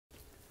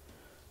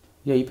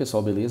E aí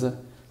pessoal, beleza?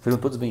 Sejam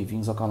todos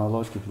bem-vindos ao canal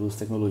Lógica Plus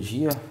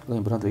Tecnologia.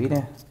 Lembrando aí,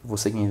 né?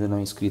 Você que ainda não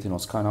é inscrito em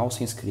nosso canal,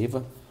 se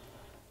inscreva.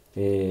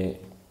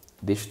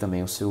 Deixe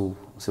também o seu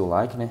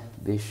like, né?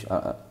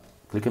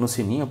 Clica no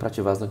sininho para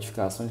ativar as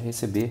notificações e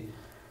receber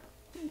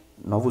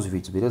novos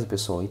vídeos, beleza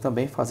pessoal? E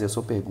também fazer a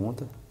sua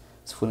pergunta,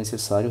 se for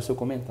necessário, o seu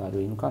comentário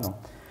aí no canal.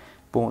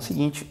 Bom, é o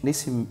seguinte,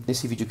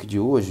 nesse vídeo aqui de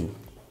hoje,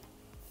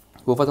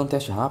 vou fazer um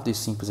teste rápido e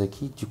simples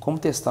aqui de como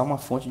testar uma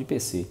fonte de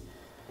PC.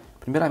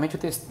 Primeiramente eu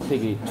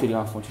tirei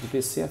uma fonte de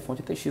PC, a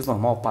fonte ATX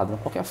normal, padrão,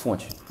 qualquer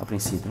fonte a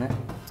princípio, né?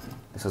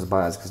 Essas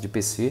básicas de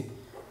PC,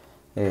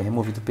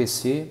 removi do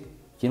PC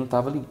que não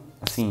estava,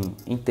 assim,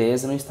 em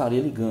tese não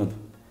estaria ligando.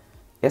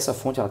 Essa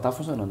fonte ela está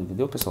funcionando,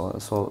 entendeu pessoal? Eu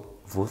só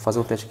vou fazer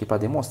o teste aqui para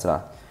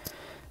demonstrar.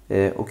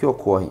 O que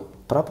ocorre,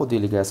 para poder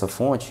ligar essa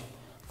fonte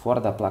fora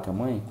da placa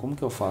mãe, como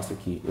que eu faço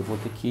aqui? Eu vou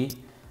ter que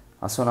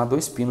acionar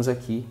dois pinos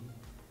aqui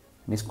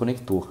nesse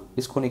conector.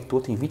 Esse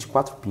conector tem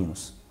 24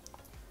 pinos.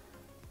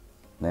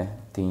 Né?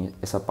 Tem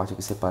essa parte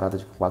aqui separada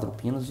de 4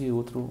 pinos e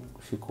outro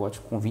chicote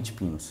com 20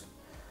 pinos.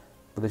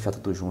 Vou deixar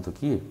tudo junto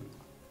aqui.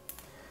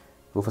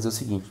 Vou fazer o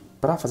seguinte,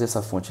 para fazer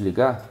essa fonte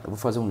ligar, eu vou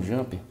fazer um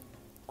jumper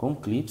com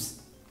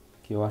clips,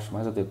 que eu acho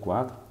mais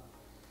adequado,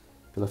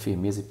 pela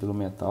firmeza e pelo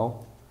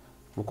metal.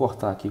 Vou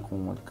cortar aqui com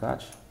um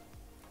alicate.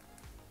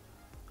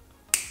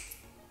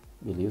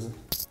 Beleza.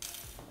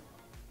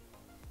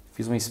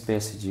 Fiz uma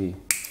espécie de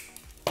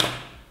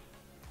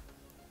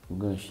um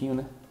ganchinho,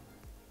 né?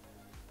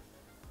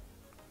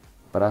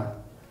 Para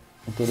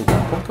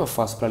interligar. Como que eu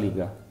faço para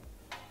ligar?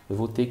 Eu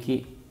vou ter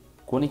que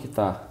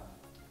conectar,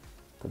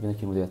 tá vendo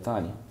aqui no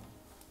detalhe?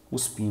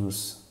 Os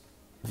pinos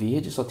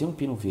verdes, só tem um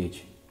pino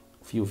verde,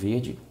 fio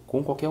verde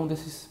com qualquer um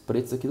desses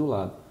pretos aqui do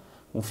lado,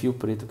 um fio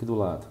preto aqui do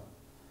lado.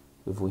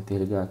 Eu vou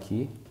interligar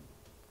aqui,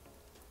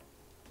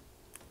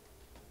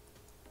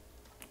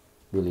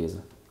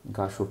 beleza,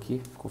 encaixou aqui,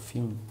 ficou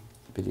firme,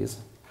 beleza.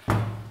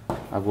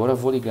 Agora eu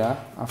vou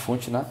ligar a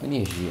fonte na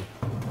energia.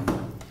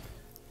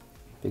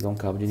 Pegar um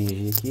cabo de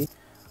energia aqui,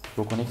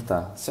 vou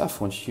conectar. Se a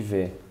fonte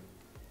estiver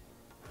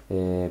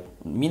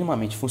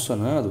minimamente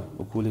funcionando,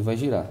 o cooler vai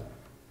girar.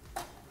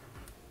 Não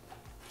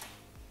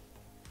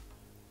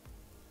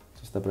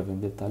sei se dá para ver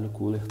no detalhe, o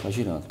cooler está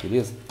girando,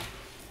 beleza?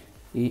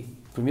 E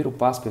o primeiro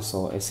passo,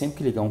 pessoal, é sempre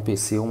que ligar um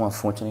PC ou uma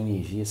fonte na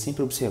energia,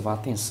 sempre observar a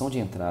tensão de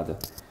entrada.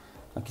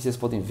 Aqui vocês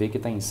podem ver que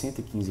está em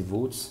 115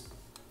 volts.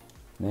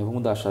 Né? Vou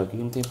mudar a chave aqui,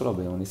 não tem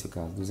problema nesse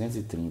caso,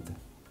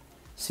 230.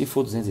 Se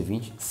for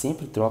 220,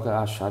 sempre troca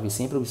a chave e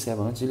sempre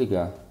observa antes de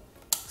ligar.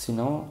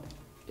 Senão,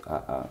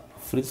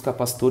 frita os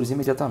capacitores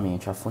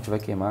imediatamente. A fonte vai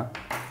queimar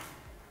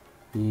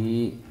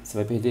e você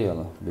vai perder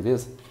ela,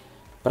 beleza?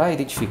 Para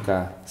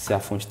identificar se a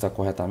fonte está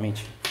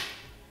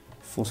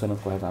funcionando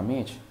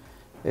corretamente,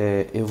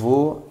 eu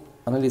vou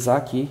analisar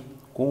aqui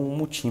com um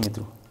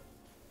multímetro.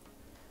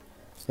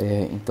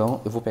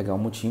 Então, eu vou pegar um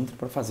multímetro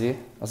para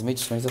fazer as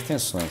medições das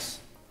tensões.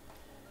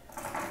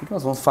 O que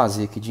nós vamos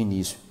fazer aqui de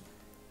início?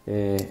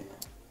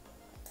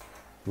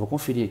 Vou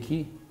conferir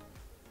aqui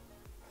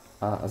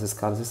as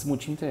escalas. Esse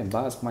multímetro é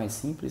básico, mais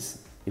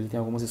simples. Ele tem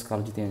algumas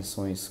escalas de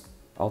tensões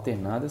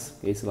alternadas.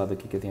 Esse lado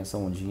aqui que tem essa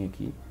ondinha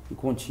aqui. E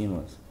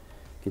contínuas,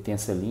 que tem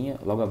essa linha,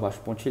 logo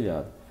abaixo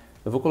pontilhado.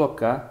 Eu vou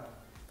colocar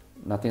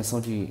na tensão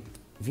de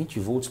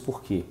 20 volts,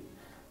 porque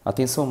a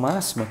tensão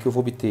máxima que eu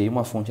vou obter em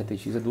uma fonte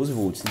ATX é 12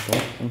 volts.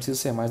 Então não precisa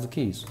ser mais do que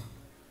isso.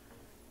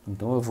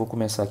 Então eu vou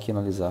começar aqui a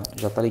analisar.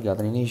 Já está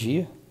ligada na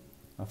energia,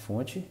 a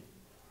fonte.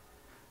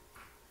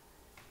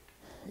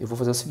 Eu vou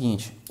fazer o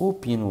seguinte, o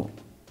pino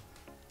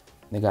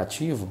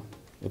negativo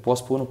eu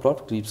posso pôr no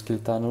próprio clips, que ele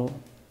está no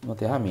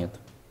aterramento,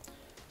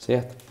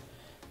 certo?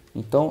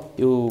 Então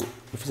eu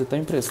fiz até a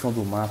impressão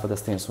do mapa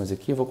das tensões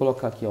aqui, eu vou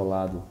colocar aqui ao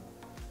lado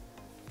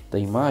da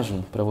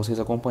imagem para vocês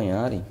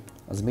acompanharem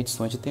as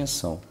medições de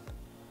tensão.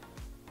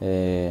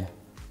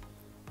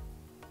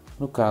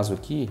 No caso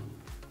aqui,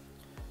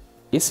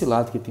 esse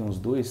lado que tem os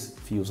dois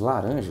fios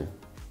laranja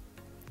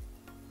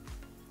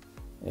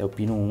é o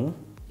pino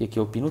 1. E aqui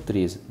é o pino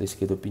 13, da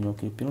esquerda é o pino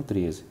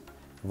 13.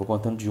 Eu vou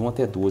contando de 1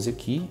 até 12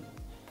 aqui,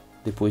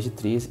 depois de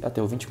 13 até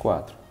o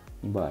 24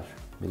 embaixo,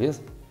 beleza?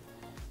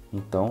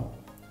 Então,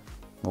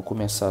 vou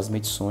começar as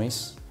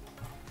medições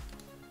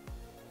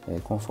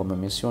conforme eu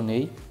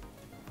mencionei. Vou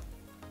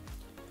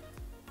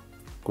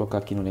colocar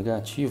aqui no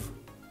negativo.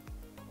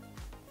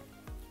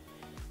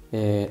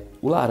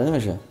 O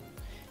laranja,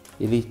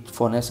 ele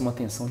fornece uma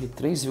tensão de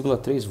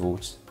 3,3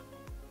 volts.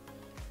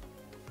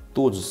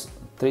 Todos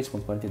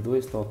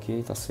 3.42, tá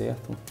ok, tá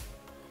certo.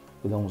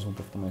 Vou dar um zoom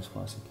para ficar mais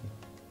fácil aqui.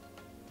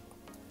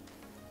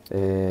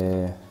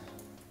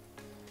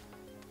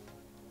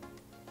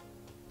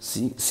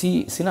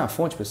 Se na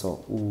fonte,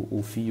 pessoal,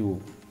 o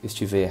fio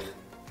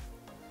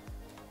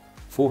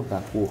for da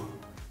cor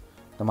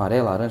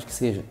amarela, laranja, que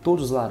seja,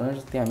 todos os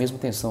laranjas têm a mesma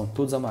tensão,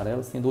 todos os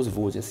amarelos têm 12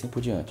 volts e assim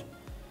por diante.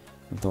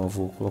 Então eu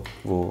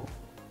vou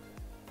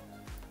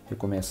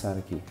recomeçar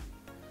aqui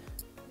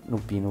no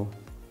pino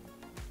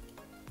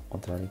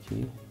contrário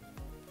aqui,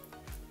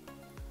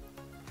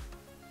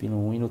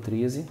 pino 1 e no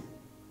 13,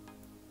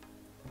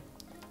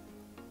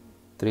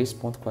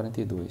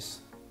 3,42.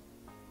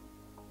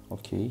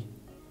 Ok.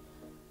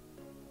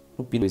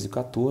 No pino 2 e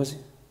 14,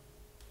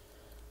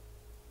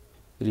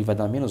 ele vai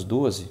dar menos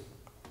 12,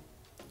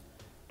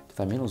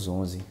 está menos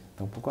 11,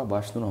 está um pouco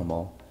abaixo do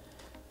normal.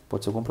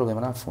 Pode ser algum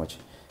problema na fonte.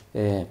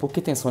 Por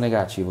que tensão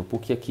negativa?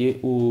 Porque aqui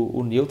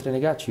o neutro é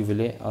negativo,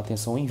 ele é a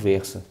tensão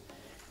inversa.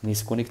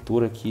 Nesse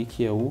conector aqui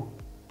que é o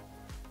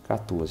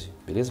 14,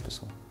 beleza,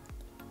 pessoal?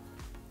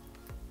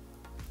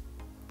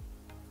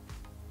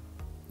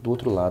 Do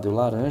outro lado é o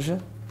laranja,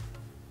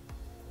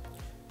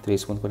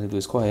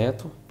 3,42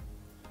 correto.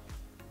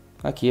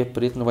 Aqui é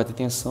preto, não vai ter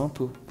tensão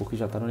porque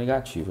já está no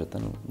negativo, já está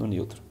no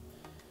neutro.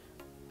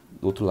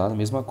 Do outro lado, a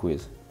mesma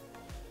coisa.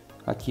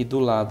 Aqui do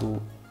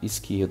lado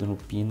esquerdo, no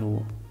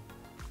pino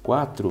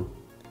 4,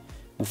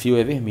 o fio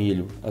é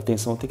vermelho. A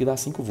tensão tem que dar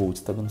 5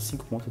 volts, está dando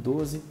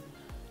 5,12,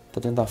 está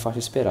dentro da faixa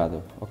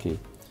esperada, ok.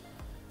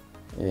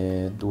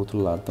 Do outro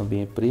lado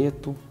também é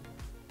preto.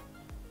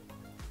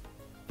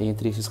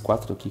 Entre esses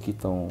 4 aqui que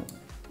estão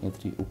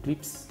entre o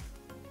clips,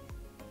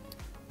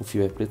 o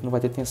fio é preto, não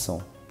vai ter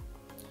tensão.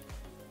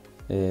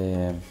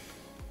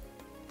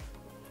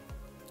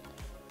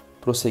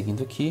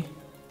 Prosseguindo aqui,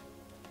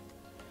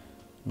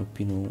 no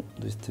pino 1,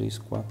 2, 3,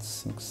 4,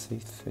 5,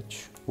 6,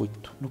 7,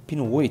 8. No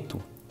pino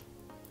 8,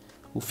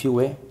 o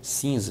fio é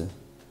cinza.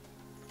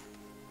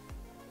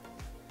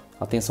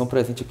 A tensão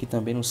presente aqui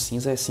também no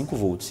cinza é 5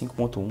 volts,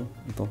 5,1,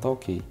 então tá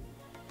ok.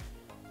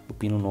 O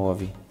pino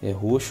 9 é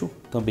roxo,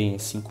 também é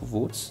 5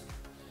 volts.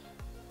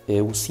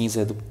 O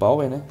cinza é do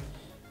power, né?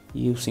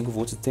 E os 5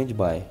 volts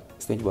standby.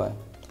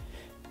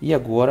 E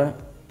agora,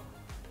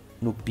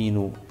 no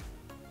pino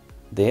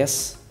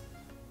 10,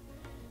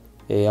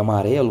 é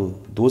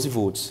amarelo, 12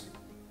 volts.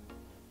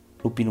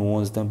 No pino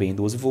 11 também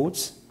 12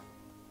 volts,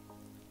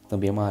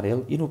 também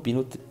amarelo. E no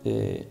pino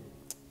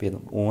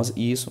 11,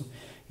 isso.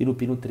 E no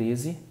pino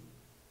 13,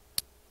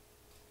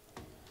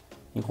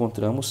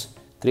 encontramos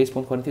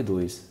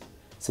 3,42.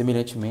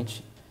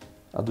 Semelhantemente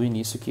a do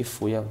início, que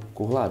foi a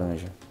cor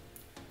laranja.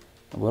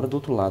 Agora do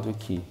outro lado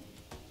aqui,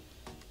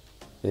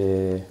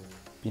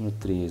 pino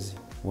 13.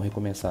 Vou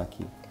recomeçar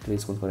aqui,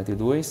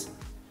 3,42,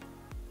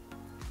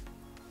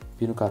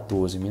 pino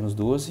 14, menos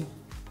 12,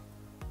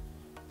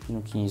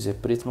 pino 15 é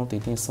preto, não tem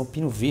tensão,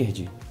 pino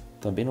verde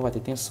também não vai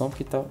ter tensão,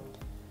 porque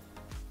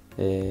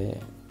é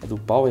do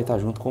power, está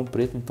junto com o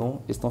preto, então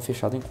eles estão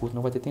fechados em curto,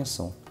 não vai ter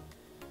tensão.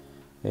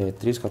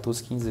 13,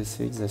 14, 15,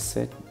 16,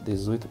 17,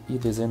 18 e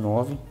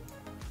 19,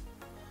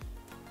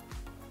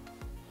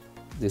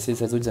 16,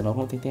 18, 19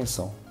 não tem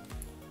tensão. Vou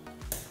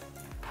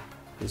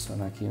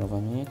pressionar aqui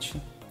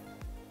novamente.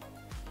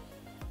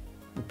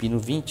 No pino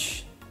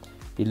 20,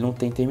 ele não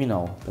tem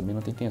terminal, também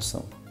não tem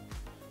tensão.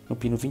 No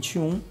pino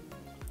 21,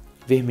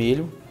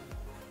 vermelho,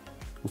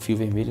 o fio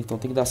vermelho, então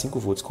tem que dar 5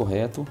 volts,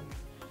 correto.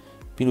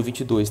 Pino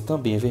 22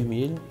 também é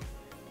vermelho,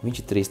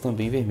 23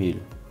 também é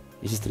vermelho.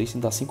 Esses três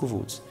tem que dar 5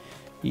 volts.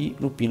 E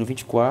no pino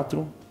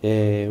 24,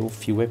 o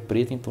fio é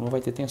preto, então não vai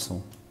ter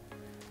tensão.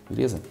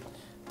 Beleza?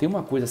 Tem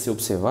uma coisa a ser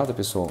observada,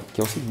 pessoal, que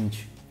é o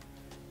seguinte.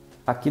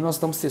 Aqui nós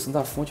estamos testando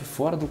a fonte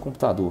fora do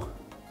computador,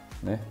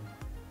 né?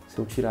 Se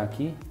eu tirar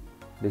aqui,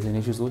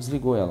 desenhou,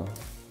 desligou ela.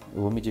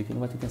 Eu vou medir aqui,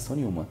 não vai ter tensão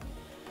nenhuma.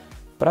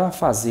 Para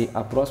fazer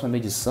a próxima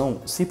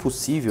medição, se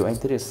possível, é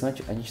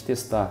interessante a gente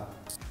testar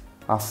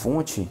a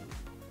fonte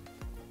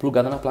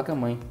plugada na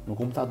placa-mãe, no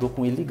computador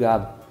com ele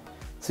ligado.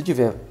 Se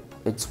tiver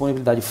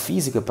disponibilidade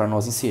física para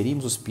nós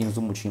inserirmos os pinos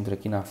do multímetro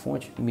aqui na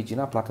fonte e medir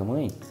na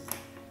placa-mãe,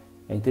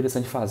 é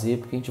interessante fazer,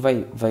 porque a gente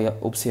vai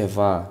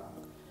observar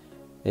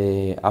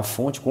a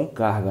fonte com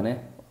carga,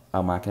 né?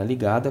 A máquina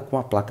ligada com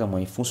a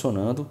placa-mãe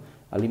funcionando,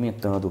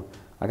 alimentando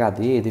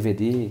HD,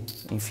 DVD,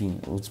 enfim,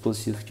 os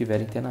dispositivos que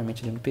tiverem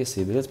internamente ali no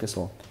PC, beleza,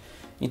 pessoal?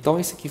 Então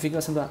esse aqui fica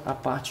sendo a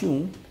parte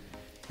 1,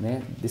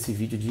 né, desse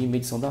vídeo de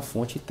medição da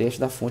fonte e teste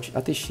da fonte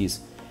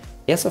ATX.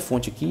 Essa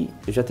fonte aqui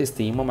eu já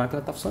testei em uma máquina,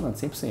 está funcionando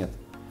 100%.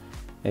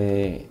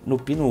 No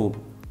pino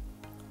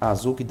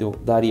azul, que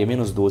daria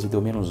menos 12 e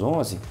deu menos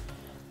 11,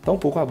 está um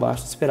pouco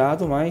abaixo do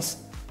esperado,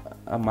 mas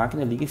a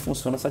máquina liga e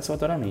funciona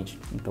satisfatoriamente.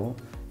 Então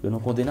eu não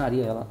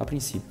condenaria ela a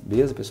princípio,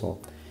 beleza, pessoal?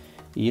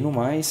 E no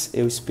mais,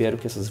 eu espero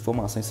que essas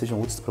informações sejam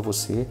úteis para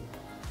você.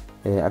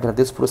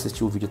 Agradeço por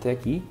assistir o vídeo até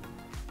aqui.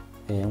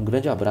 Um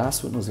grande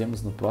abraço, nos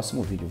vemos no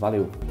próximo vídeo.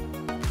 Valeu!